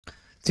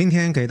今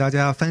天给大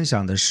家分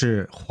享的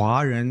是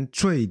华人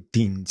最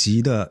顶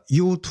级的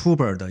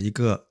YouTuber 的一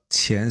个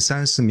前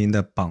30名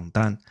的榜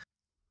单。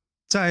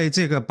在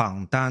这个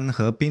榜单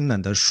和冰冷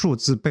的数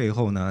字背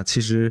后呢，其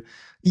实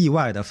意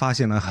外的发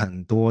现了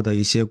很多的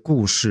一些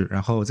故事。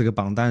然后这个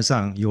榜单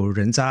上有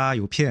人渣，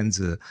有骗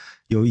子，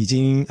有已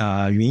经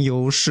云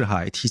游四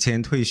海提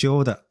前退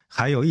休的，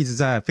还有一直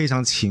在非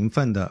常勤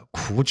奋的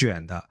苦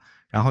卷的，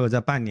然后有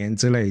在半年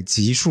之内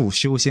急速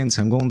修仙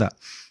成功的，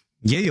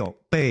也有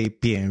被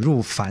贬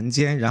入凡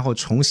间然后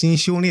重新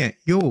修炼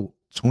又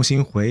重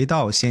新回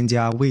到仙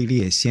家位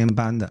列仙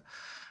班的。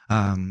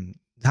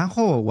然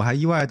后我还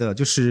意外的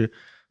就是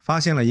发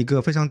现了一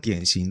个非常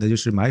典型的就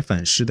是买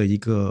粉丝的一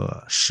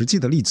个实际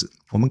的例子。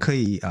我们可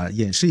以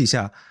演示一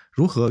下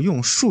如何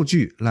用数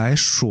据来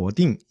锁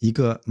定一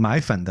个买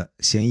粉的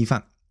嫌疑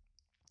犯。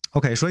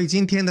 OK， 所以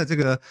今天的这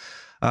个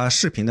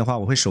视频的话，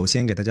我会首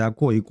先给大家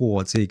过一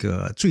过这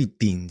个最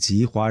顶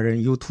级华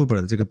人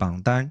YouTuber 的这个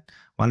榜单，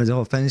完了之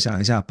后分享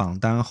一下榜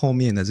单后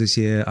面的这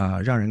些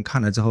让人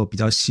看了之后比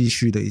较唏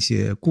嘘的一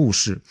些故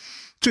事。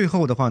最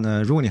后的话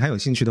呢，如果你还有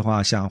兴趣的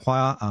话，想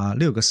花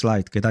6个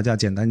slide 给大家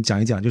简单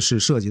讲一讲，就是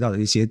涉及到的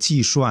一些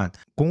计算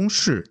公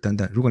式等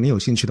等。如果你有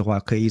兴趣的话，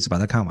可以一直把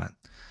它看完。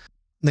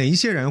哪一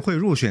些人会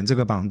入选这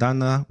个榜单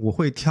呢？我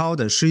会挑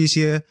的是一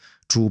些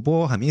主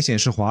播很明显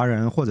是华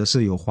人，或者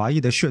是有华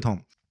裔的血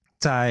统，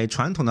在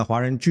传统的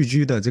华人聚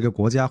居的这个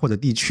国家或者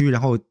地区，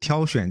然后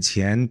挑选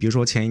比如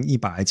说前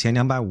100、前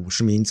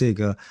250名这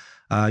个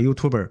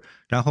YouTuber，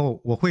 然后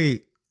我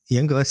会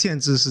严格限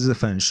制是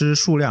粉丝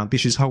数量必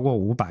须超过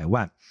500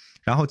万。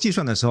然后计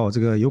算的时候，这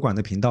个油管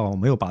的频道我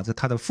没有把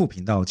它的副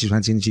频道计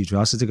算进去，主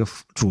要是这个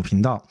主频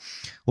道。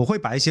我会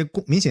把一些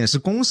明显是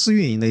公司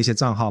运营的一些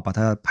账号把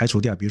它排除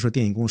掉，比如说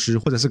电影公司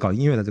或者是搞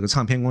音乐的这个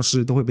唱片公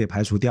司都会被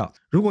排除掉。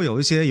如果有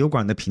一些油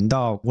管的频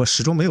道我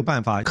始终没有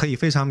办法可以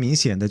非常明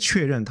显的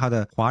确认它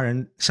的华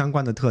人相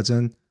关的特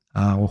征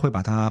我会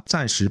把它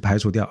暂时排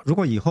除掉。如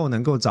果以后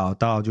能够找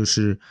到就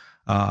是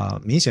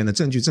明显的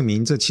证据证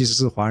明这其实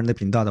是华人的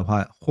频道的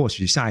话，或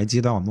许下一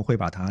阶段我们会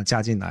把它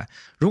加进来。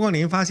如果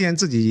您发现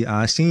自己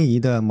心仪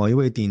的某一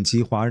位顶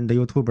级华人的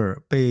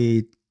YouTuber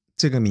被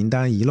这个名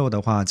单遗漏的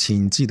话，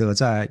请记得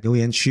在留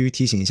言区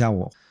提醒一下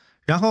我。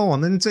然后我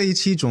们这一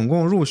期总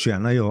共入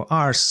选了有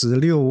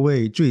26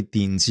位最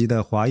顶级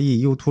的华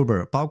裔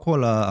YouTuber， 包括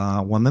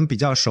了我们比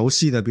较熟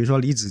悉的，比如说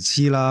李子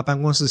柒啦、办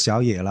公室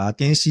小野啦、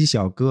滇西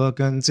小哥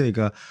跟这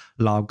个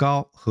老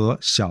高和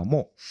小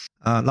莫。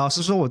老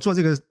实说，我做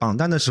这个榜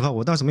单的时候，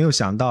我倒是没有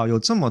想到有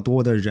这么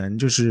多的人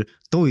就是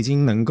都已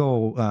经能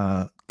够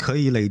可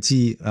以累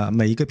计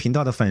每一个频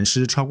道的粉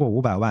丝超过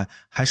500万，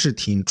还是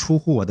挺出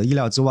乎我的意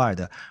料之外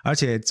的。而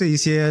且这一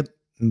些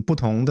不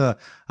同的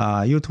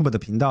YouTube 的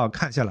频道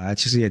看下来，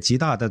其实也极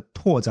大的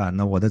拓展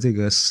了我的这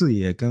个视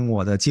野跟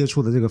我的接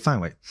触的这个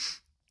范围。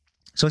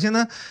首先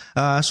呢，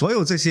所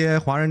有这些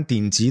华人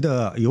顶级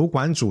的油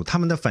管主，他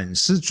们的粉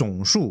丝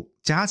总数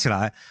加起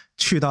来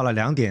去到了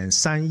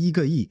2.31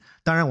个亿。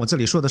当然我这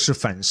里说的是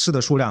粉丝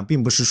的数量，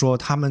并不是说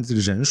他们这个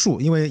人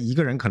数，因为一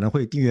个人可能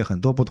会订阅很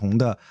多不同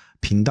的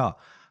频道。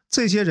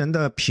这些人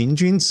的平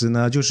均值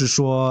呢，就是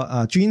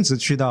说均值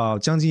去到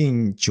将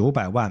近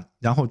900万，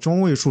然后中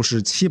位数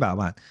是700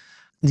万。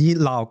你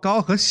老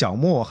高和小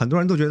莫，很多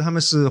人都觉得他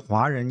们是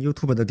华人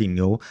YouTube 的顶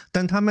流，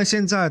但他们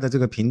现在的这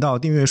个频道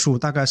订阅数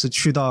大概是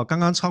去到刚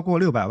刚超过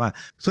600万，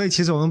所以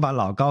其实我们把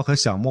老高和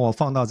小莫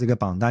放到这个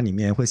榜单里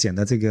面，会显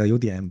得这个有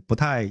点不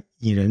太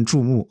引人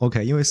注目。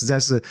 OK， 因为实在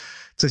是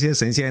这些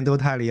神仙都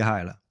太厉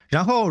害了。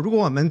然后如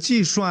果我们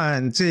计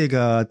算这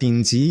个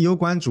顶级油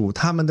管主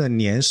他们的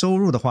年收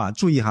入的话，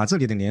注意哈，这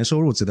里的年收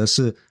入指的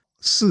是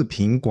视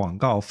频广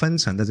告分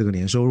成的这个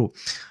年收入。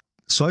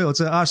所有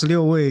这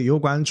26位油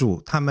管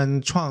主他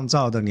们创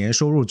造的年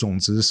收入总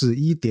值是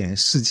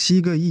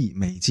 1.47 个亿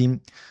美金，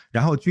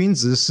然后均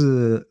值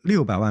是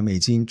600万美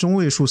金，中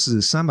位数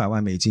是300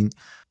万美金。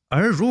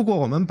而如果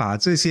我们把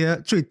这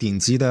些最顶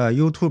级的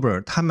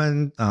YouTuber 他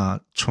们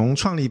从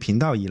创立频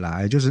道以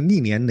来就是历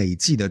年累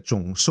计的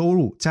总收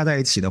入加在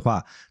一起的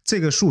话，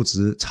这个数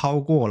值超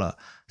过了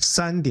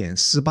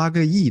 3.48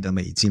 个亿的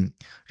美金，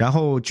然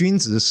后均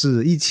值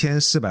是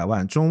1400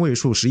万，中位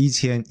数是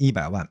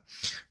1100万。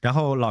然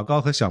后老高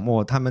和小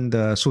莫他们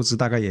的数字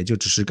大概也就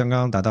只是刚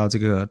刚达到这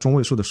个中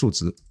位数的数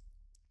值。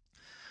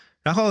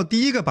然后第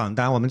一个榜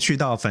单，我们去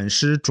到粉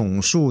丝总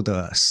数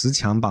的10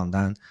强榜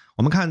单，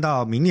我们看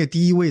到名列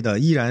第1位的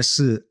依然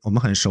是我们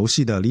很熟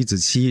悉的李子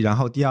柒，然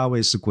后第2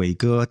位是鬼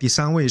哥，第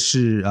3位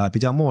是比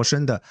较陌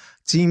生的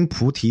金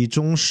菩提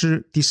宗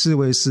师，第4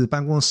位是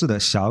办公室的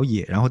小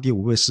野，然后第5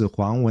位是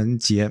黄文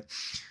杰。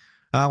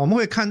我们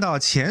会看到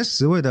前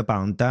10位的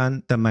榜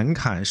单的门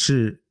槛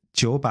是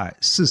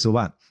940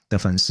万的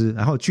粉丝，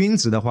然后均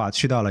值的话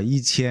去到了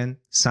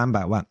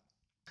1300万。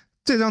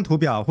这张图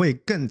表会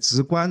更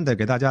直观的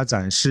给大家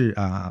展示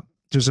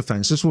就是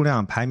粉丝数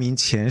量排名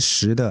前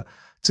10的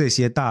这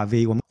些大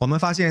V。 我们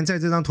发现在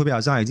这张图表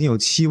上已经有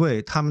7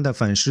位他们的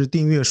粉丝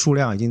订阅数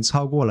量已经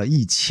超过了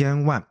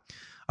1000万，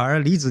而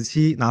李子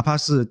柒哪怕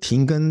是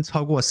停更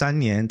超过3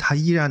年，他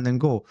依然能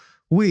够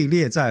位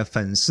列在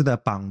粉丝的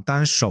榜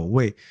单首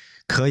位，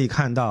可以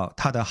看到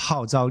它的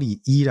号召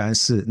力依然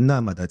是那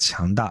么的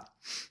强大。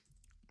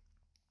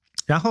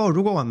然后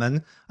如果我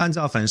们按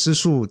照粉丝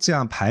数这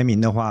样排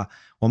名的话，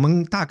我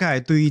们大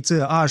概对于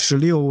这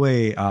26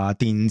位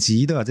顶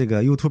级的这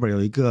个 YouTuber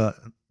有一个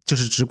就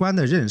是直观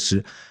的认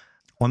识。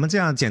我们这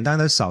样简单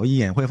的扫一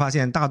眼，会发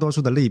现大多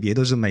数的类别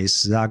都是美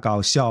食啊、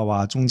搞笑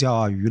啊、宗教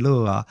啊、娱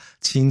乐啊、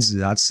亲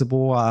子啊、吃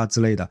播啊之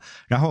类的，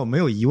然后没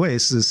有一位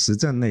是时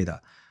政类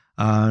的。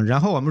然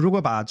后我们如果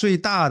把最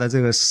大的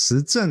这个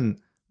时政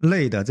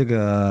类的这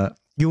个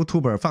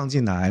YouTuber 放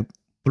进来，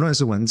不论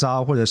是文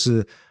昭或者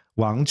是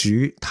王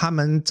菊，他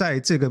们在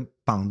这个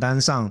榜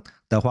单上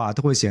的话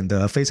都会显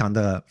得非常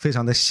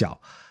的小。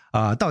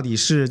到底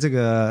是这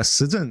个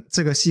时政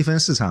这个细分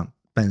市场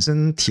本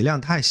身体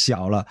量太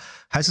小了，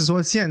还是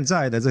说现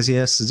在的这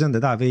些时政的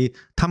大 V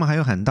他们还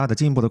有很大的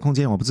进步的空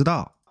间？我不知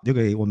道，留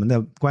给我们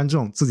的观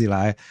众自己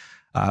来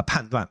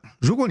判断。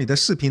如果你的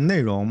视频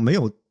内容没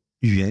有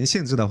语言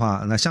限制的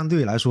话，那相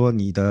对来说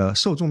你的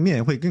受众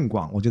面会更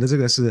广，我觉得这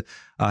个是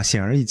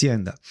显而易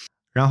见的。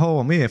然后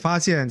我们也发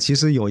现，其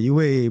实有一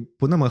位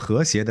不那么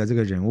和谐的这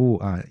个人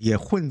物也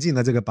混进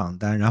了这个榜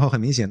单，然后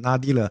很明显拉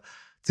低了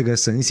这个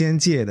神仙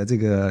界的这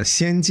个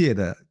仙界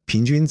的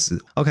平均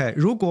值。 OK，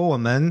 如果我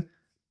们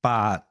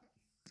把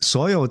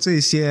所有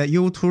这些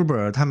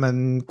YouTuber 他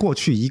们过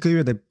去1个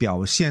月的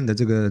表现的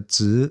这个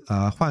值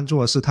换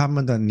作是他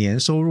们的年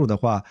收入的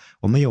话，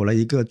我们有了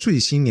一个最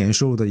新年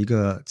收入的一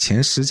个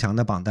前10强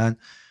的榜单。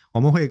我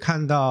们会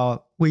看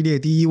到位列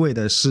第1位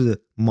的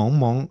是萌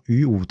萌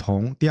与梧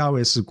桐，第2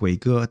位是鬼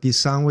哥，第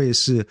3位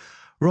是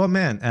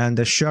Roman and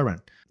Sharon。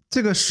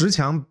 这个10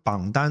强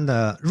榜单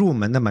的入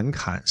门的门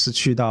槛是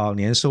去到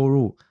年收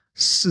入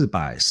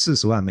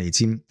440万美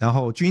金，然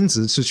后均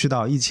值是去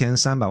到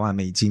1300万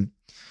美金。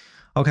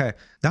 OK，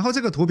 然后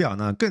这个图表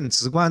呢更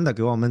直观的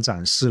给我们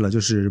展示了就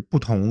是不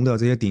同的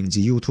这些顶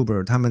级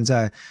YouTuber 他们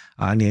在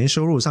年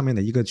收入上面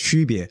的一个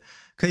区别。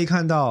可以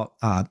看到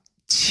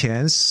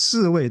前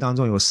4位当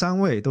中有3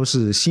位都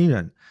是新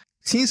人，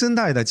新生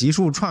代的急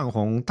速窜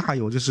红大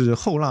有就是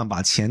后浪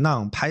把前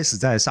浪拍死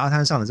在沙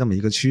滩上的这么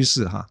一个趋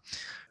势哈。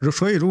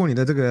所以如果你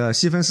的这个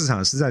细分市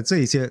场是在这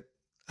一些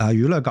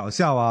娱乐搞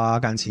笑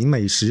感情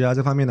美食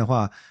这方面的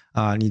话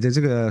你的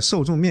这个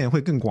受众面会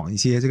更广一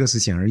些，这个是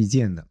显而易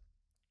见的。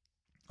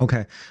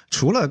OK，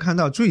 除了看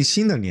到最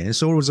新的年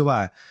收入之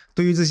外，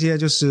对于这些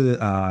就是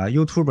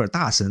YouTuber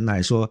大神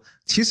来说，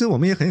其实我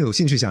们也很有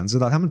兴趣想知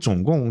道他们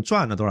总共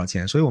赚了多少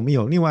钱，所以我们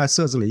有另外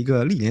设置了一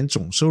个历年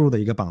总收入的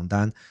一个榜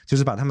单，就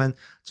是把他们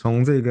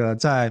从这个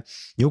在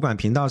油管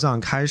频道上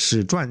开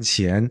始赚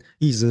钱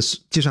一直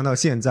计算到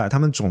现在，他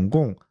们总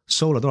共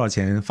收了多少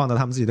钱放到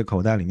他们自己的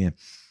口袋里面。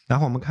然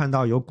后我们看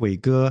到有鬼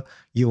哥，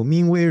有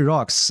Minway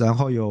Rocks， 然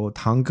后有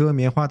堂哥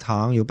棉花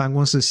糖，有办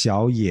公室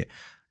小野，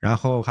然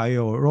后还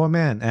有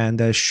Roman and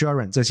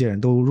Sharon， 这些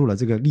人都入了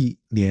这个历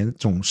年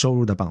总收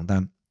入的榜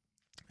单。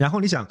然后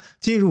你想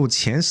进入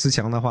前10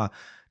强的话，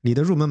你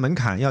的入门门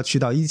槛要去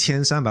到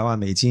1300万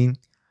美金，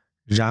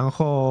然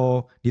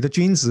后你的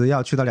均值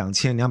要去到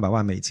2200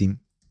万美金。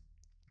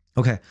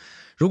 OK，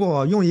 如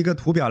果用一个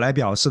图表来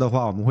表示的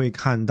话，我们会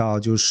看到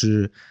就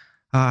是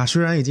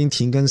虽然已经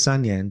停更3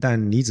年，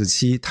但李子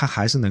柒他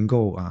还是能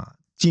够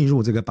进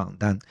入这个榜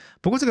单。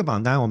不过这个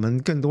榜单我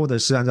们更多的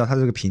是按照他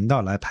这个频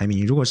道来排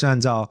名，如果是按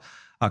照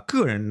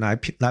个人来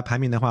排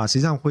名的话，实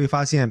际上会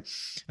发现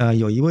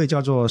有一位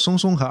叫做松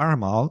松和二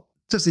毛，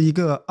这是一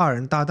个2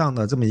人搭档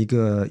的这么一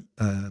个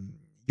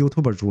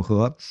YouTuber 组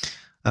合。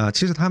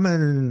其实他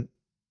们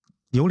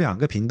有2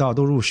个频道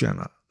都入选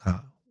了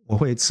我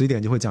会迟一点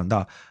就会讲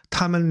到，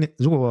他们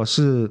如果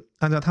是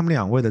按照他们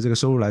2位的这个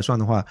收入来算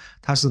的话，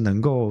他是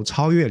能够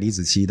超越李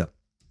子柒的。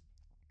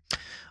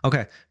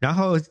OK， 然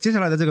后接下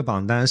来的这个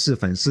榜单是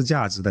粉丝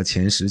价值的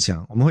前10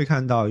强，我们会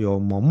看到有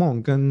萌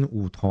萌跟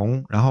梧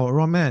桐，然后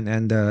Roman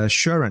and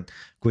Sharon，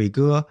 鬼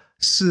哥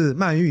是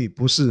鳗鱼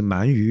不是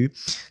鳗鱼，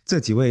这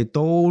几位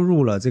都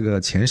入了这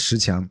个前10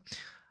强。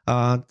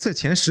这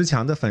前10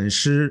强的粉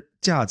丝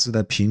价值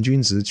的平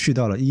均值去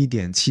到了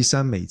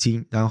 1.73 美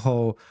金，然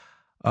后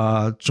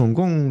总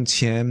共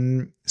前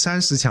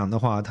30强的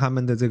话，他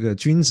们的这个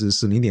均值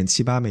是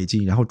 0.78 美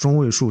金，然后中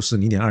位数是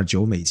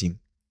 0.29 美金。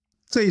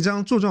这一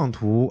张柱状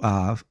图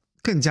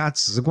更加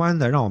直观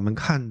的让我们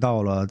看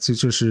到了这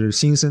就是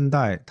新生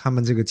代他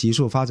们这个急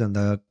速发展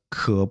的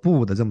可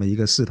怖的这么一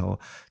个势头。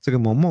这个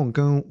萌萌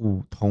跟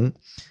梧桐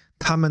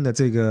他们的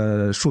这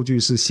个数据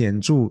是显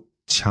著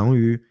强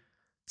于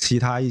其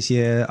他一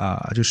些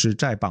就是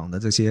在榜的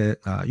这些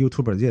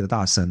YouTuber 界的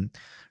大神。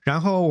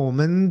然后我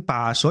们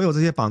把所有这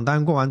些榜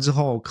单过完之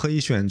后，可以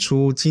选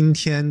出今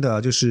天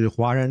的就是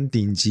华人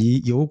顶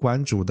级油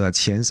管主的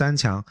前3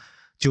强，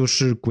就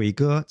是鬼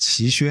哥、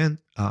齐轩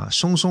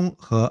松松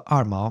和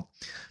二毛。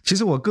其实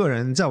在我个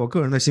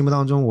人的心目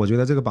当中，我觉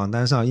得这个榜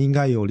单上应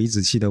该有李子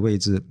柒的位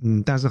置，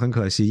但是很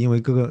可惜，因为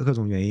各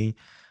种原因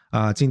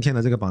今天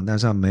的这个榜单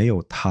上没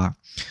有他。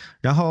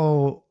然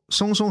后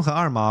松松和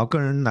二毛个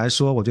人来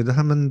说，我觉得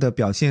他们的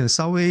表现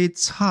稍微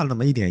差那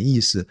么一点意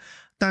思，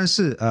但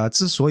是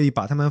之所以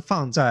把他们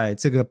放在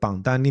这个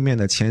榜单里面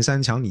的前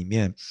3强里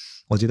面，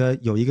我觉得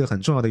有一个很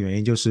重要的原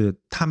因就是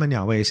他们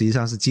两位实际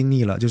上是经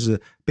历了就是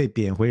被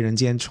贬回人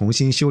间重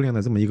新修炼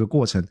的这么一个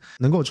过程，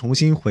能够重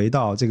新回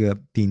到这个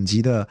顶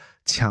级的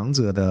强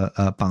者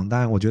的榜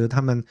单，我觉得他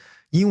们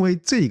因为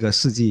这个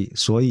事迹，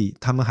所以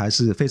他们还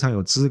是非常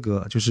有资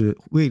格，就是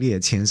位列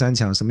前3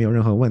强是没有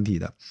任何问题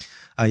的。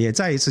也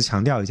再一次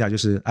强调一下，就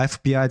是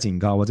FBI 警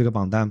告我这个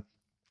榜单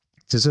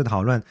只是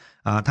讨论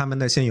他们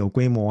的现有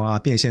规模啊、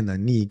变现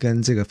能力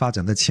跟这个发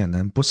展的潜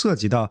能，不涉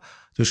及到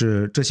就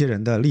是这些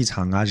人的立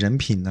场啊、人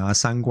品啊、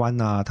三观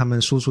啊、他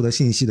们输出的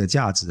信息的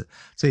价值，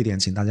这一点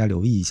请大家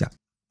留意一下。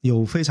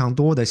有非常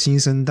多的新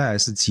生代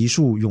是急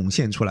速涌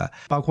现出来，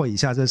包括以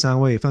下这3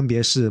位分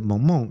别是萌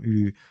萌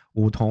与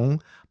武桐，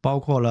包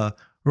括了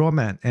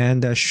Roman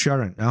and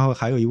Sharon， 然后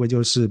还有一位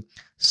是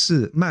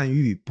鳗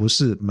鱼不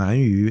是鳗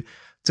鱼。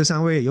这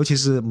3位尤其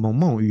是萌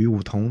萌与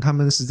武桐，他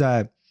们是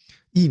在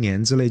1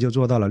年之内就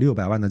做到了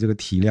600万的这个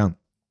体量，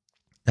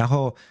然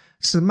后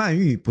是鳗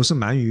鱼不是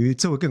鳗鱼，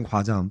这位更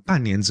夸张，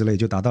半年之内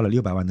就达到了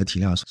600万的体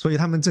量，所以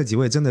他们这几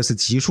位真的是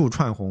急速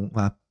窜红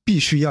啊，必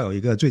须要有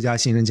一个最佳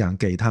新人奖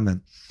给他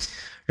们。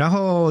然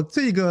后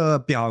这个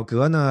表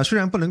格呢，虽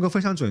然不能够非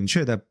常准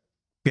确的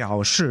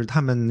表示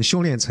他们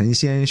修炼成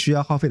仙需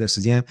要耗费的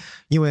时间，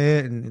因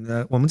为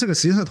我们这个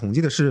实际上统计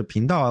的是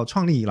频道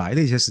创立以来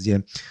的一些时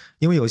间，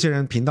因为有些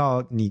人频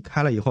道你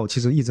开了以后其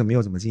实一直没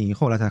有怎么经营，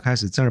后来才开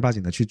始正儿八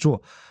经的去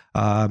做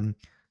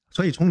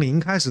所以从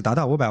0开始达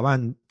到500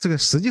万，这个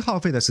实际耗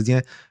费的时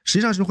间实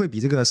际上是会比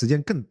这个时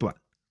间更短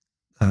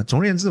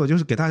总而言之，我就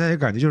是给大家一个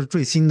感觉，就是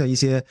最新的一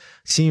些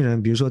新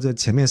人，比如说这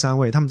前面3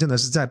位，他们真的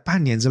是在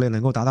半年之内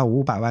能够达到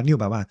500万、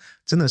600万，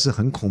真的是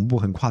很恐怖、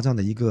很夸张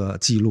的一个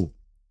记录。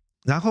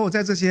然后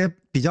在这些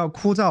比较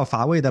枯燥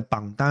乏味的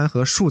榜单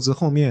和数字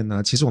后面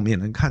呢，其实我们也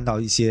能看到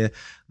一些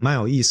蛮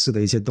有意思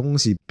的一些东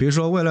西，比如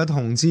说为了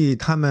统计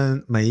他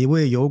们每一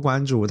位油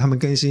管主他们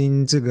更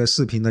新这个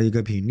视频的一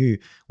个频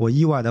率，我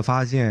意外的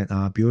发现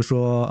比如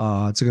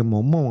说这个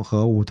萌萌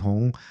和武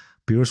桐，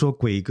比如说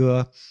鬼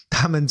哥，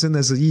他们真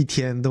的是一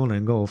天都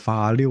能够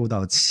发6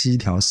到7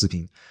条视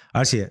频，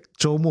而且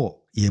周末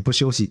也不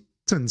休息，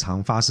正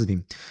常发视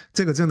频，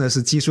这个真的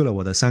是击碎了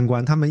我的三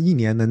观。他们一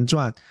年能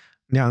赚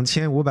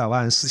2500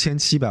万、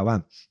4700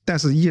万，但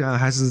是依然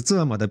还是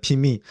这么的拼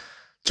命，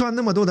赚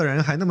那么多的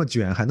人还那么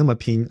卷，还那么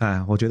拼，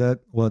我觉得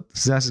我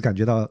实在是感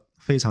觉到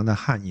非常的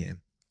汗颜。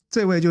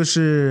这位就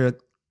是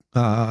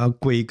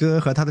鬼哥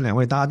和他的2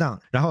位搭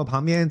档，然后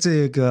旁边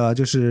这个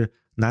就是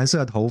蓝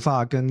色头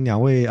发跟2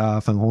位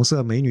粉红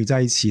色美女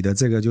在一起的，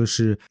这个就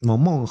是萌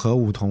萌和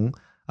武桐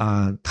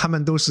他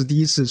们都是第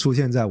一次出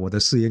现在我的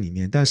视野里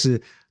面，但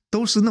是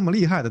都是那么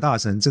厉害的大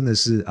神，真的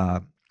是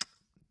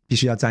必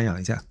须要瞻仰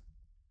一下。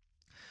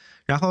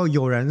然后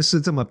有人是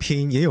这么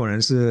拼，也有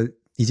人是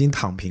已经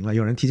躺平了，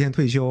有人提前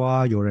退休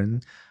有人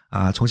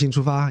重新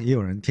出发，也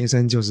有人天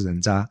生就是人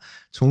渣。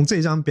从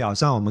这张表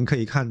上我们可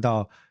以看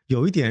到，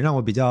有一点让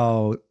我比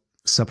较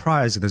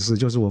surprise 的是，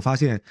就是我发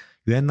现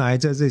原来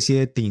在这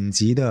些顶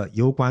级的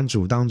油管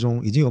主当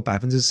中，已经有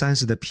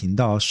30%的频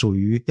道属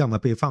于要么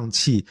被放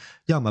弃，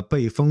要么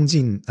被封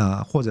禁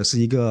或者是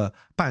一个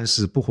半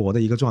死不活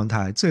的一个状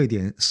态，这一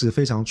点是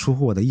非常出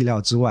乎我的意料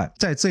之外。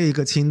在这一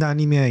个清单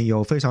里面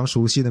有非常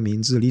熟悉的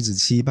名字，李子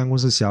柒、办公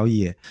室小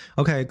野。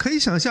OK， 可以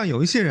想象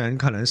有一些人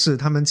可能是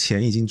他们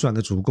钱已经赚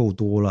得足够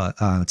多了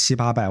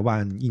700-800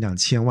万、1-2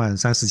千万、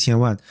3-4千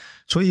万，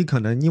所以可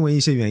能因为一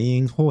些原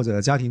因，或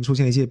者家庭出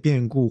现一些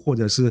变故，或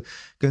者是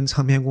跟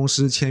唱片公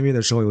司签约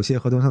的时候有些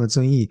合同上的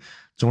争议，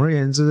总而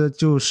言之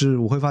就是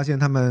我会发现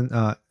他们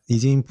已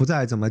经不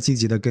再怎么积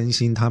极的更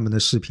新他们的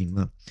视频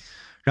了。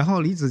然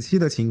后李子柒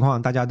的情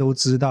况大家都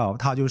知道，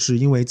他就是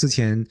因为之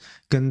前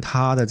跟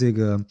他的这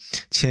个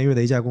签约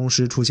的一家公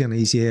司出现了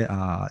一些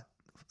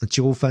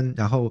纠纷，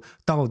然后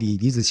到底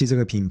李子柒这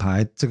个品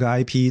牌这个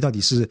IP 到底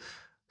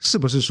是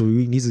不是属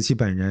于李子柒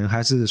本人，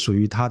还是属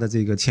于他的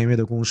这个签约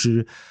的公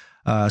司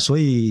所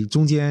以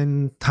中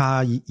间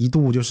他一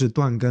度就是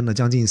断更了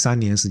将近3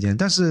年时间，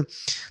但是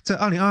在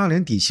2022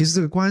年底，其实这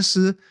个官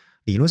司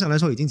理论上来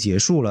说已经结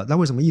束了，那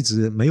为什么一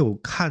直没有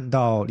看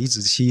到李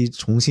子柒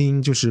重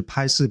新就是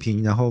拍视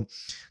频，然后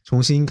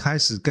重新开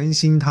始更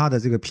新他的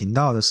这个频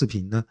道的视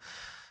频呢？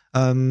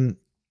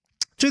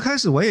最开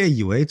始我也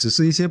以为只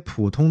是一些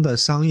普通的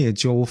商业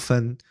纠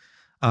纷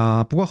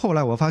不过后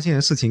来我发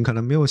现事情可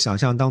能没有想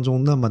象当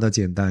中那么的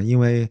简单，因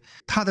为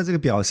他的这个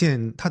表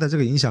现，他的这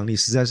个影响力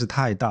实在是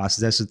太大，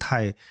实在是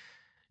太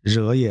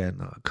惹眼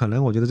了，可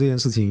能我觉得这件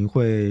事情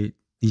会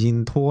已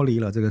经脱离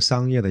了这个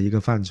商业的一个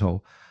范畴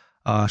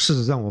事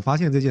实上我发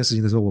现这件事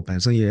情的时候，我本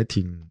身也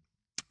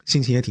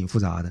心情也挺复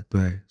杂的，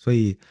对，所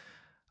以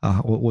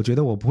我觉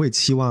得我不会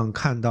期望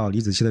看到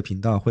李子柒的频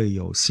道会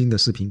有新的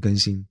视频更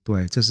新，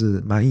对，这是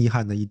蛮遗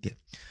憾的一点。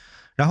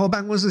然后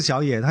办公室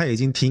小野他已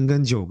经停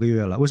更9个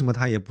月了，为什么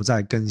他也不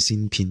再更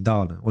新频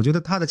道呢？我觉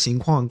得他的情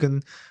况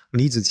跟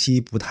李子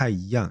柒不太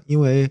一样，因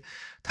为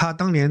他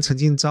当年曾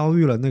经遭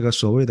遇了那个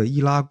所谓的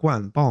易拉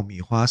罐爆米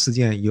花事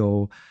件，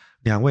有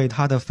2位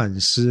他的粉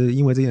丝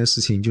因为这件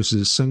事情就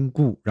是身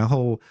故，然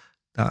后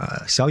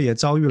小野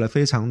遭遇了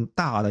非常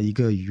大的一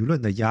个舆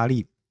论的压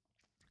力，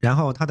然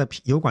后它的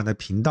油管的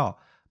频道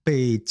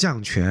被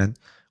降权，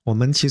我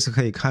们其实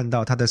可以看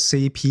到它的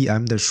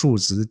CPM 的数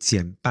值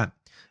减半，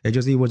也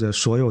就是意味着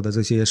所有的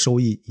这些收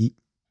益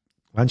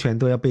完全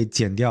都要被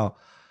减掉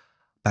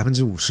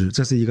50%，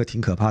这是一个挺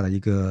可怕的一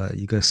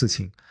个事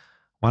情。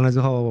完了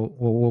之后，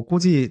我估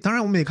计，当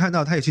然我们也看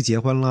到他也去结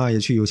婚了，也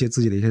去有些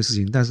自己的一些事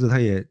情，但是他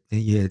也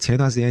前一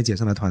段时间也解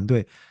散了团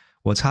队。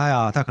我猜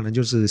啊，他可能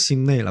就是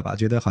心累了吧，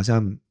觉得好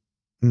像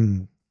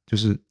就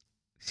是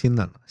心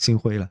冷了，心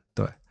灰了，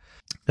对。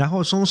然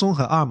后松松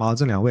和二毛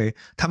这两位，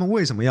他们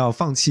为什么要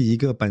放弃一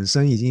个本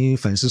身已经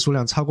粉丝数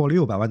量超过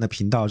600万的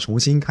频道，重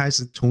新开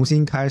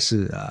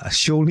始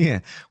修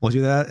炼？我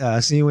觉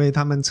得是因为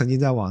他们曾经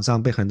在网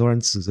上被很多人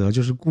指责，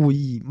就是故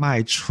意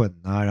卖蠢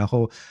啊，然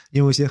后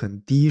用一些很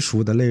低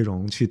俗的内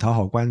容去讨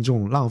好观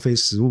众，浪费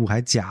食物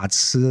还假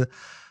吃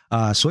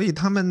所以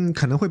他们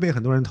可能会被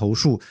很多人投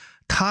诉。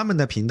他们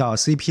的频道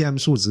CPM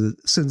数值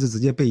甚至直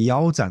接被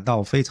腰斩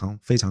到非常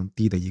非常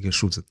低的一个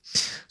数字，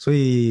所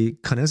以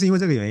可能是因为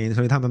这个原因，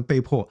所以他们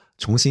被迫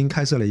重新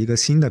开设了一个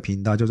新的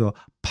频道，叫做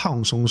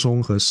胖松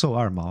松和瘦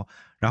二毛，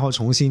然后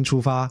重新出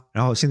发，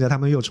然后现在他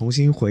们又重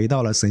新回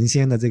到了神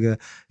仙的这个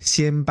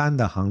仙班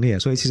的行列，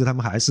所以其实他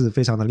们还是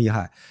非常的厉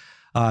害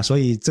所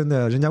以真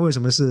的人家为什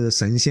么是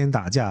神仙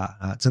打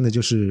架真的就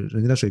是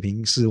人家的水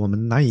平是我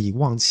们难以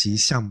望其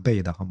项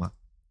背的，好吗？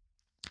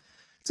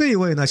这一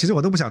位呢，其实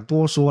我都不想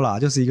多说了，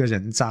就是一个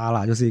人渣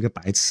啦，就是一个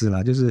白痴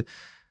啦，就是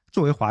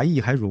作为华裔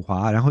还辱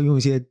华，然后用一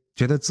些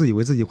觉得自以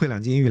为自己会两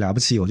句英语了不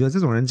起，我觉得这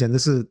种人简直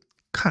是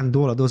看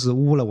多了都是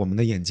污了我们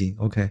的眼睛。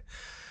 OK，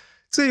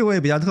 这一位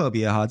比较特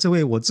别哈，这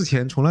位我之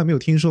前从来没有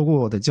听说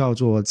过的，叫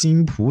做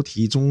金菩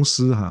提宗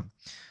师哈。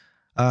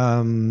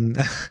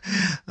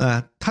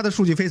他的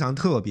数据非常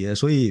特别，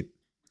所以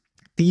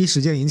第一时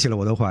间引起了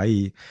我的怀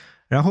疑。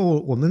然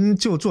后我们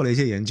就做了一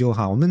些研究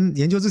哈，我们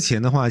研究之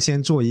前的话，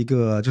先做一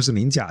个就是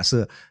零假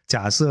设，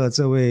假设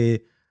这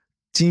位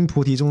金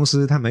菩提宗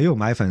师他没有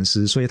买粉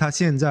丝，所以他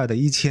现在的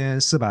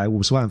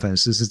1450万粉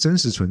丝是真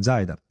实存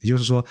在的，也就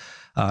是说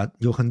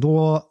有很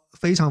多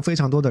非常非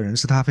常多的人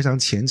是他非常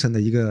虔诚的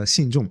一个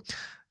信众。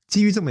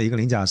基于这么一个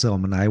零假设，我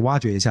们来挖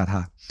掘一下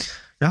他。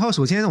然后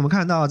首先我们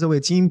看到这位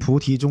金菩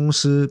提宗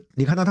师，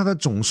你看到他的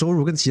总收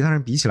入跟其他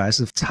人比起来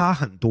是差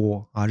很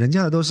多人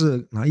家的都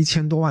是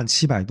1000多万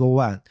700多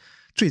万，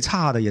最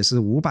差的也是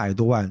500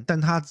多万，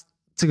但他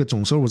这个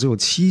总收入只有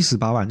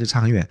78万，就差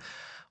很远。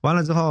完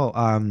了之后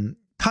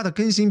他的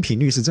更新频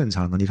率是正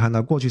常的，你看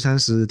到过去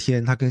30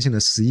天他更新了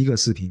11个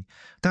视频，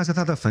但是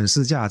他的粉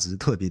丝价值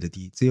特别的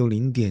低，只有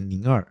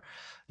 0.02。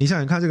 你想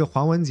想看，这个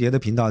黄文杰的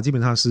频道基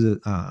本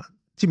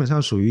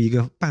上属于一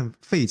个半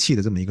废弃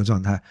的这么一个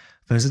状态，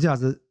粉丝价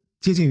值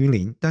接近于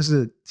0，但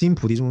是金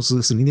菩提宗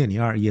师是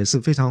 0.02， 也是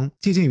非常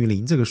接近于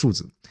0这个数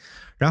字。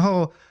然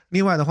后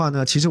另外的话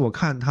呢，其实我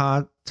看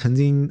他曾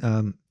经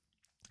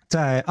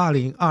在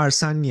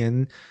2023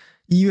年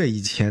1月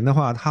以前的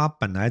话，他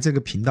本来这个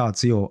频道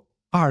只有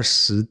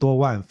20多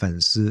万粉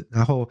丝，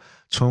然后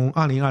从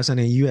2023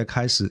年1月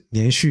开始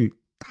连续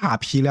大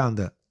批量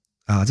的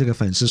这个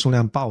粉丝数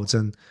量暴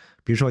增，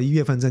比如说1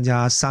月份增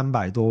加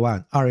300多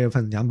万，2月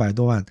份200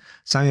多万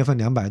，3月份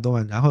200多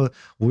万，然后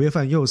5月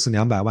份又是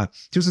200万，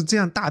就是这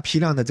样大批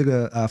量的这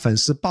个粉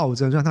丝暴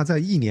增，让他在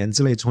1年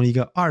之内从一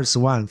个20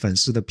万粉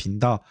丝的频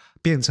道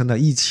变成了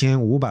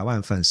1500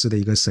万粉丝的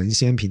一个神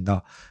仙频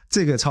道。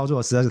这个操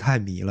作实在是太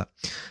迷了，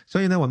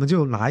所以呢我们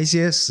就拿一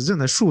些实证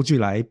的数据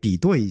来比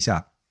对一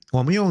下。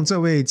我们用这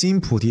位金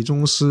菩提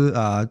宗师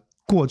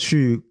过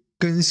去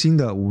更新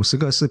的50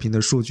个视频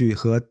的数据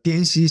和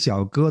滇西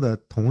小哥的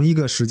同一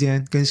个时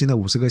间更新的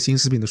50个新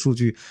视频的数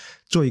据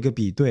做一个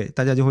比对，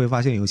大家就会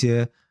发现有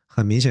些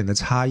很明显的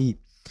差异。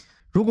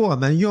如果我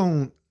们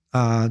用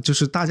就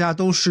是大家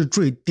都是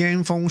最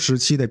巅峰时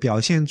期的表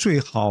现最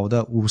好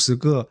的50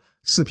个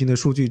视频的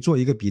数据做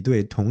一个比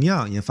对，同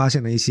样也发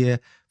现了一些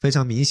非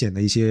常明显的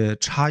一些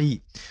差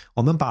异。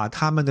我们把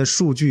他们的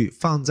数据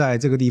放在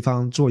这个地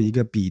方做一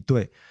个比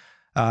对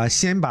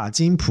先把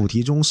金菩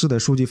提宗师的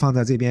数据放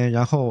在这边，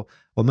然后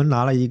我们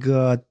拿了一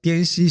个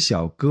滇西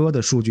小哥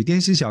的数据。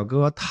滇西小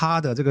哥他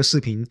的这个视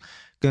频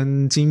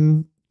跟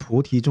金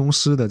菩提宗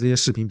师的这些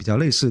视频比较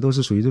类似，都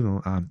是属于这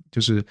种就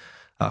是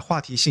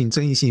话题性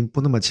争议性不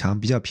那么强，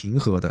比较平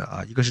和的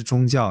一个是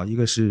宗教，一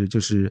个是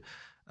就是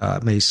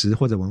美食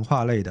或者文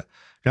化类的。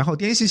然后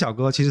滇西小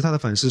哥其实他的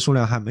粉丝数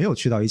量还没有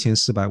去到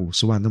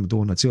1450万那么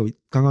多呢，只有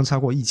刚刚超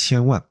过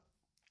1000万。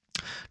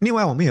另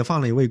外我们也放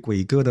了一位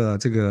鬼哥的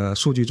这个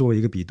数据作为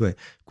一个比对，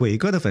鬼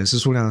哥的粉丝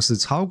数量是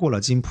超过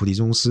了金菩提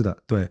宗师的，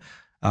对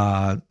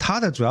他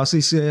的主要是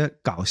一些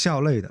搞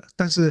笑类的，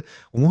但是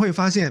我们会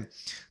发现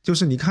就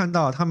是你看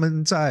到他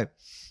们在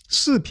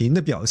视频的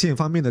表现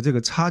方面的这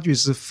个差距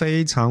是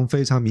非常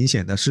非常明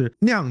显的，是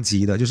量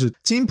级的。就是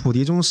金菩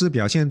提宗师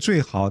表现最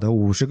好的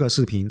50个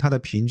视频，它的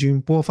平均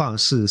播放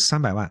是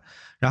300万，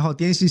然后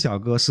滇西小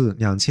哥是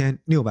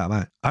2600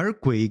万，而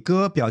鬼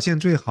哥表现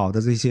最好的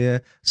这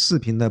些视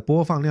频的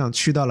播放量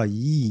去到了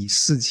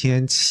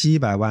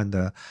14700万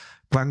的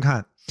观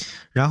看。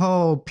然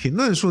后评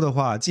论数的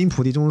话，金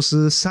菩提宗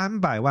师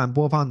300万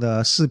播放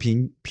的视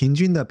频，平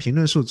均的评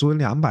论数足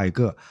200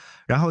个，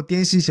然后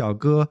滇西小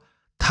哥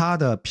他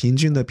的平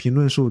均的评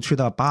论数去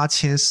到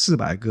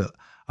8400个，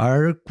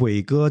而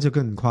鬼哥就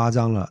更夸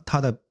张了，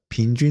他的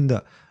平均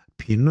的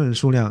评论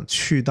数量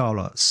去到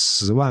了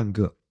10万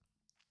个。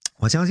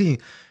我相信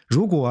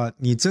如果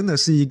你真的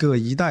是一个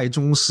一代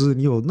宗师，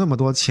你有那么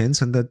多虔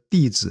诚的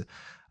弟子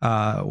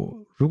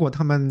如果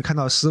他们看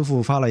到师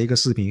父发了一个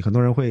视频，很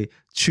多人会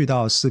去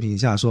到视频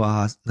下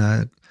说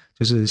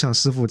就是向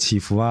师父祈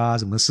福啊，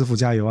什么师父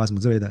加油啊什么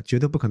之类的，绝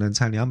对不可能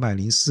才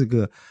204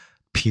个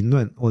评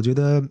论。我觉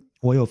得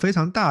我有非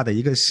常大的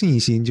一个信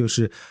心，就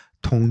是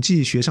统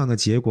计学上的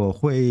结果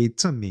会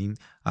证明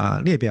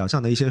列表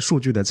上的一些数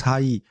据的差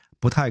异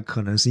不太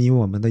可能是因为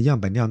我们的样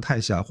本量太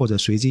小或者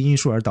随机因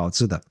素而导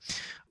致的。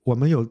我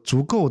们有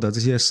足够的这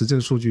些实证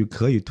数据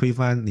可以推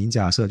翻您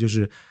假设，就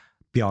是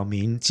表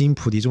明金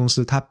菩提宗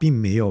师他并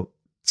没有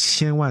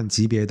1000万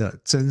级别的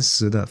真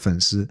实的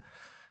粉丝。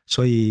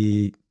所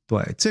以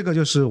对，这个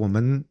就是我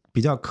们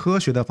比较科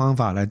学的方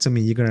法来证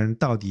明一个人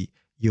到底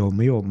有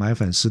没有买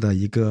粉丝的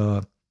一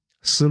个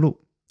思路。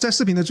在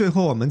视频的最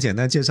后，我们简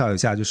单介绍一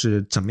下就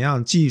是怎么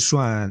样计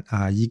算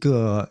一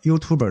个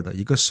YouTuber 的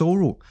一个收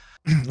入。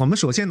我们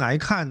首先来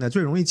看呢，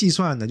最容易计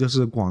算的就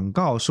是广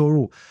告收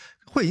入。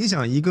会影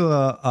响一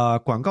个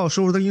广告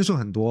收入的因素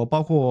很多，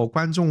包括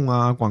观众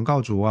广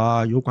告主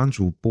油管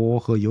主播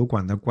和油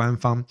管的官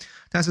方，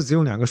但是只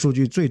有2个数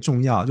据最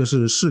重要，就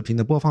是视频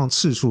的播放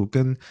次数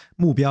跟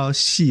目标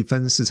细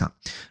分市场。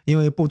因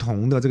为不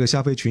同的这个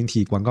消费群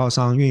体，广告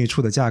商愿意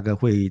出的价格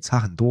会差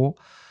很多，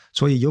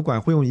所以油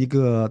管会用一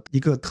个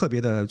特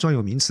别的专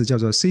有名词叫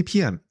做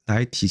CPM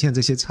来体现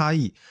这些差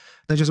异。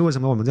那就是为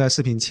什么我们在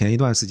视频前一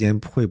段时间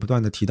会不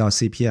断的提到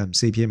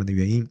CPM 的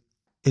原因。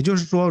也就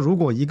是说，如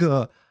果一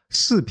个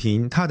视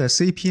频它的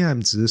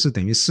CPM 值是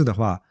等于4的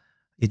话，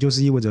也就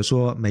是意味着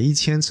说每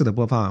1000次的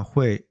播放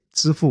会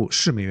支付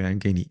4美元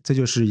给你，这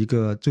就是一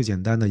个最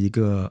简单的一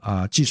个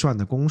计算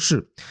的公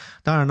式。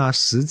当然呢，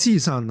实际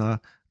上呢，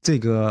这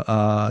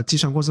个计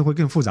算公式会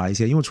更复杂一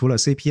些，因为除了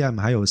CPM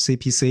还有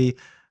CPC，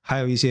 还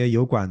有一些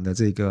油管的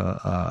这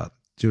个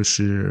就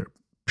是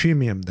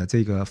Premium 的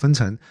这个分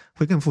成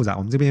会更复杂，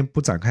我们这边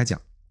不展开讲。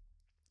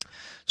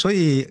所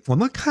以我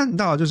们看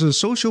到就是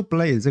Social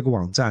Blade 这个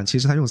网站，其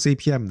实它用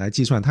CPM 来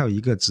计算，它有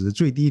一个值，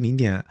最低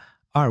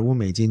0.25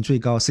美金，最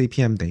高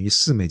CPM 等于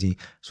4美金，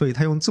所以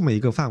它用这么一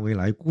个范围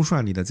来估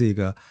算你的这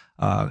个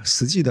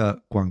实际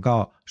的广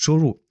告收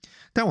入。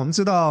但我们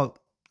知道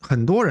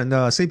很多人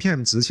的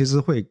CPM 值其实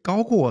会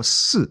高过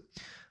4，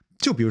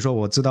就比如说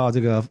我知道这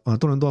个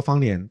多伦多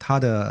方脸它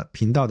的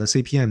频道的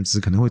CPM 值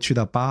可能会去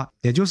到8，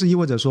也就是意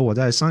味着说我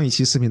在上一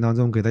期视频当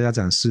中给大家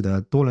展示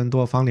的多伦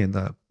多方脸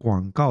的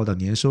广告的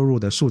年收入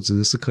的数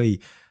值是可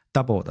以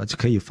double 的，就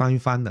可以翻一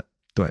番的。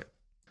对，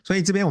所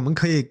以这边我们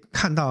可以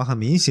看到很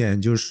明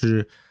显就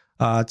是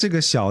这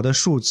个小的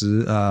数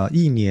值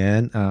一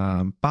年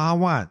8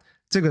万，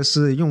这个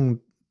是用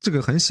这个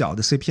很小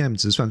的 CPM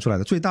值算出来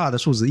的，最大的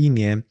数值一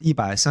年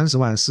130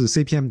万是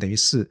CPM 等于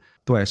4。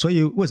对，所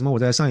以为什么我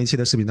在上一期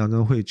的视频当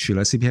中会取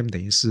了 CPM 等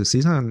于4，实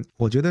际上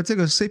我觉得这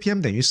个 CPM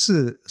等于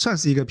4算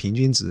是一个平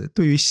均值，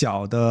对于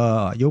小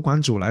的油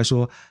管主来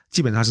说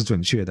基本上是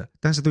准确的，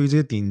但是对于这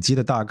些顶级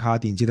的大咖、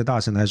顶级的大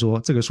神来说，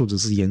这个数值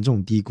是严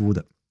重低估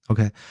的。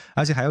 OK，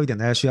 而且还有一点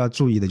大家需要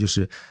注意的就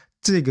是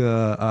这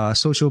个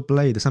Social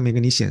Blade 上面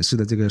给你显示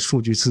的这个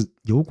数据是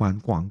油管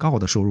广告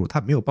的收入，它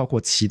没有包括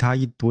其他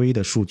一堆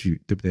的数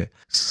据，对不对？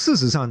事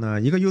实上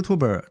呢，一个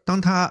YouTuber 当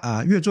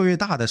他越做越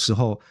大的时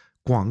候，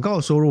广告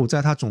收入在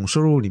他总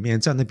收入里面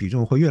占的比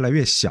重会越来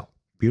越小。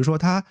比如说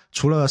他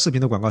除了视频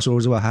的广告收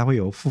入之外，还会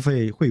有付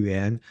费会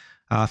员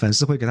粉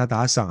丝会给他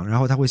打赏，然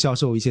后他会销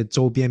售一些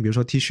周边，比如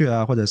说 T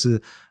恤或者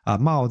是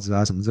帽子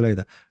什么之类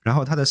的，然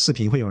后他的视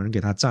频会有人给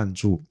他赞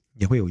助，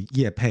也会有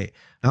业配，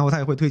然后他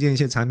也会推荐一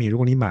些产品，如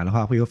果你买的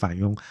话会有返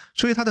佣，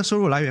所以他的收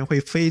入来源会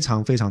非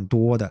常非常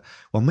多的。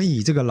我们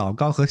以这个老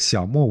高和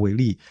小莫为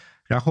例，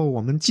然后我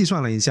们计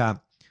算了一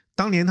下，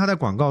当年他的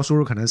广告收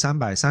入可能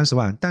330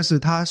万，但是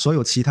他所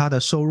有其他的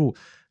收入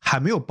还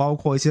没有包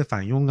括一些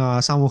返佣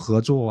商务合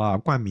作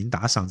冠名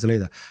打赏之类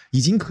的，已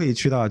经可以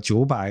去到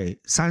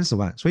930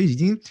万，所以已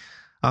经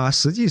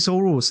实际收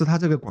入是他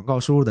这个广告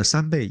收入的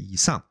3倍以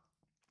上。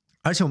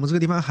而且我们这个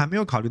地方还没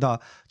有考虑到，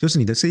就是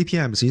你的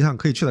CPM 实际上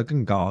可以去得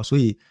更高，所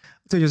以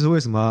这就是为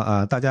什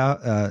么大家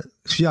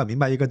需要明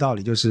白一个道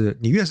理，就是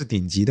你越是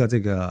顶级的这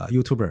个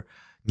YouTuber，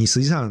 你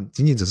实际上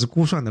仅仅只是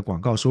估算的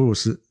广告收入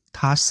是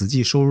他实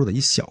际收入的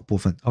一小部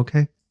分。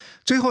 OK，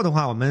 最后的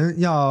话我们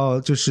要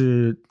就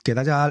是给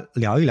大家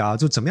聊一聊，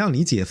就怎么样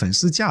理解粉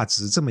丝价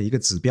值这么一个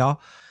指标。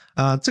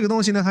这个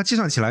东西呢，它计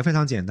算起来非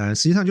常简单，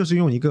实际上就是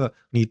用一个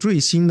你最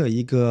新的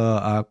一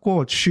个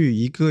过去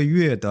1个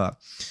月的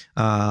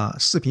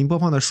视频播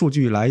放的数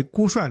据来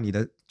估算你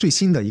的最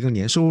新的一个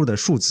年收入的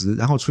数值，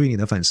然后除以你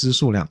的粉丝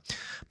数量。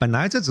本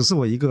来这只是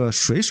我一个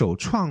随手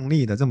创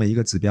立的这么一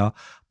个指标，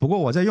不过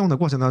我在用的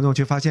过程当中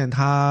却发现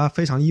它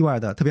非常意外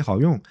的特别好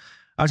用。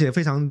而且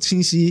非常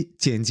清晰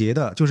简洁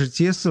的，就是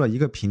揭示了一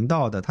个频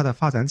道的它的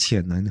发展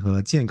潜能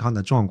和健康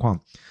的状况。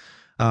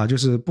就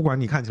是不管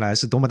你看起来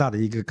是多么大的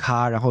一个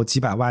咖，然后几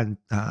百万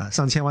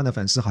上千万的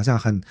粉丝，好像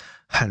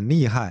很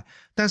厉害，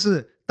但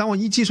是当我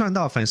一计算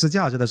到粉丝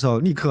价值的时候，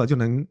立刻就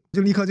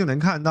能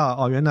看到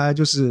哦，原来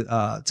就是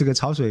这个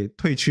潮水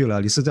退去了，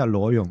你是在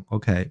裸泳。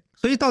 OK，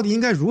 所以到底应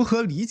该如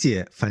何理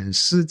解粉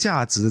丝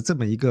价值这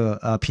么一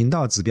个频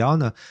道指标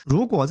呢？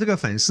如果这个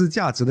粉丝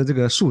价值的这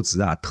个数值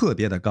特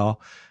别的高，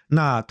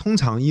那通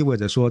常意味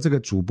着说这个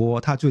主播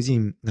他最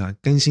近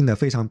更新的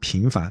非常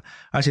频繁，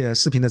而且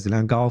视频的质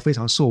量高，非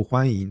常受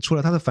欢迎。除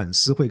了他的粉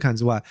丝会看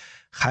之外，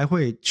还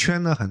会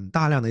圈了很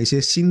大量的一些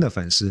新的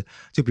粉丝。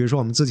就比如说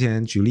我们之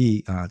前举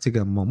例这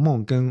个萌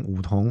萌跟梧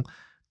桐，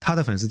他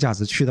的粉丝价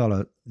值去到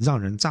了让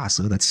人咋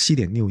舌的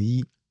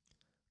 7.61。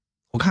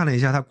我看了一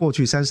下，他过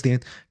去30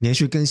天连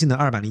续更新的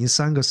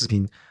203个视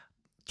频，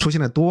出现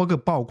了多个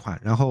爆款，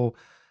然后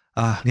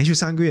连续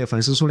3个月粉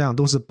丝数量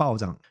都是暴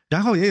涨。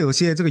然后也有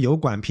些这个油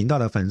管频道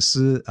的粉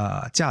丝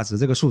价值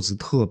这个数值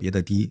特别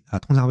的低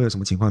通常会有什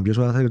么情况？比如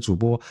说他这个主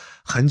播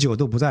很久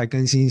都不再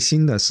更新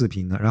新的视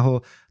频了，然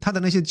后他的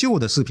那些旧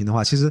的视频的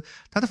话，其实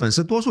他的粉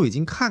丝多数已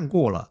经看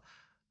过了，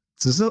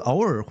只是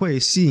偶尔会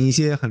吸引一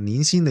些很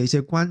零星的一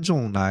些观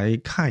众来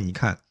看一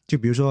看。就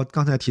比如说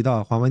刚才提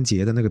到黄文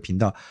杰的那个频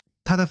道，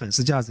他的粉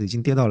丝价值已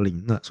经跌到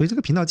0了，所以这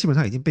个频道基本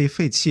上已经被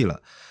废弃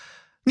了。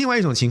另外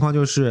一种情况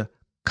就是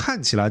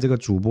看起来这个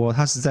主播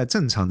他是在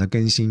正常的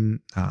更新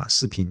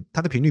视频，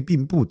他的频率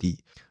并不低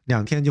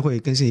，2天就会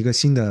更新一个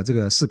新的这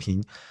个视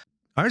频，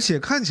而且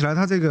看起来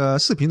他这个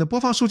视频的播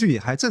放数据也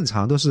还正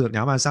常，都是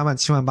2万、3万、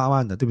7万、8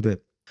万的，对不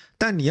对？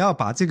但你要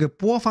把这个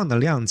播放的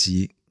量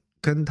级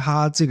跟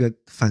他这个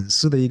粉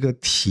丝的一个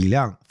体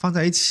量放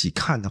在一起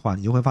看的话，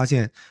你就会发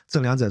现这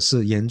两者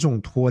是严重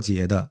脱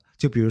节的。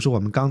就比如说我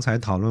们刚才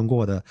讨论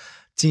过的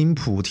金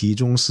菩提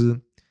宗师，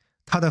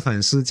他的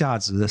粉丝价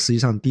值实际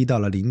上低到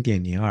了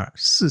 0.02，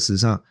 事实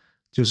上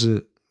就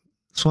是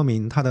说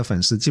明他的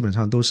粉丝基本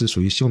上都是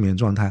属于休眠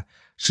状态，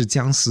是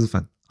僵尸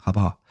粉，好不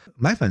好？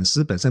买粉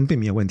丝本身并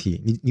没有问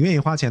题，你愿意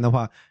花钱的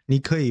话，你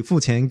可以付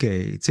钱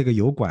给这个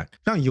油管，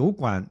让油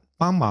管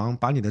帮忙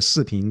把你的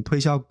视频推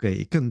销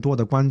给更多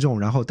的观众，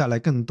然后带来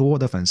更多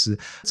的粉丝。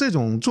这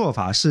种做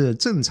法是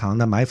正常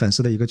的买粉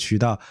丝的一个渠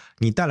道，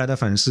你带来的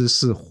粉丝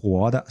是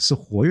活的，是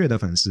活跃的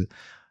粉丝。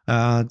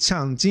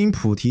像金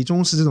菩提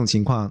宗师这种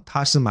情况，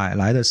他是买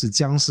来的是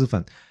僵尸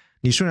粉。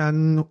你虽然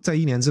在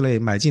1年之内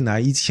买进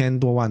来1000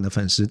多万的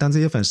粉丝，但这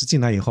些粉丝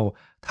进来以后，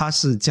他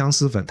是僵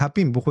尸粉，他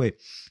并不会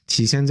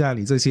体现在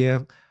你这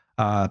些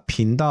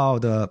频道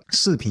的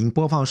视频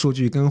播放数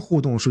据跟互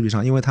动数据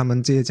上，因为他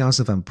们这些僵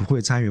尸粉不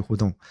会参与互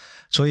动。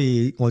所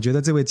以我觉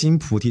得这位金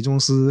菩提宗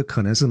师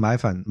可能是买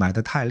粉买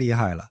得太厉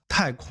害了，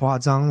太夸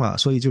张了，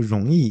所以就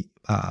容易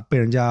被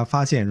人家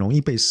发现，容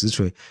易被实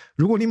锤。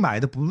如果你买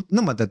的不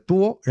那么的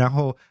多，然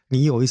后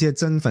你有一些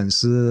真粉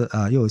丝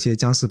又有一些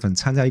僵尸粉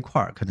掺在一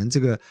块儿，可能这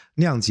个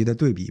量级的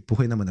对比不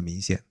会那么的明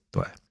显。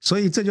对，所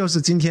以这就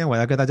是今天我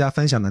要跟大家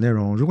分享的内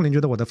容。如果您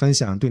觉得我的分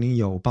享对您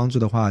有帮助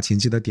的话，请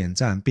记得点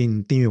赞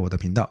并订阅我的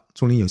频道。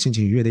祝您有心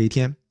情愉悦的一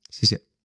天，谢谢。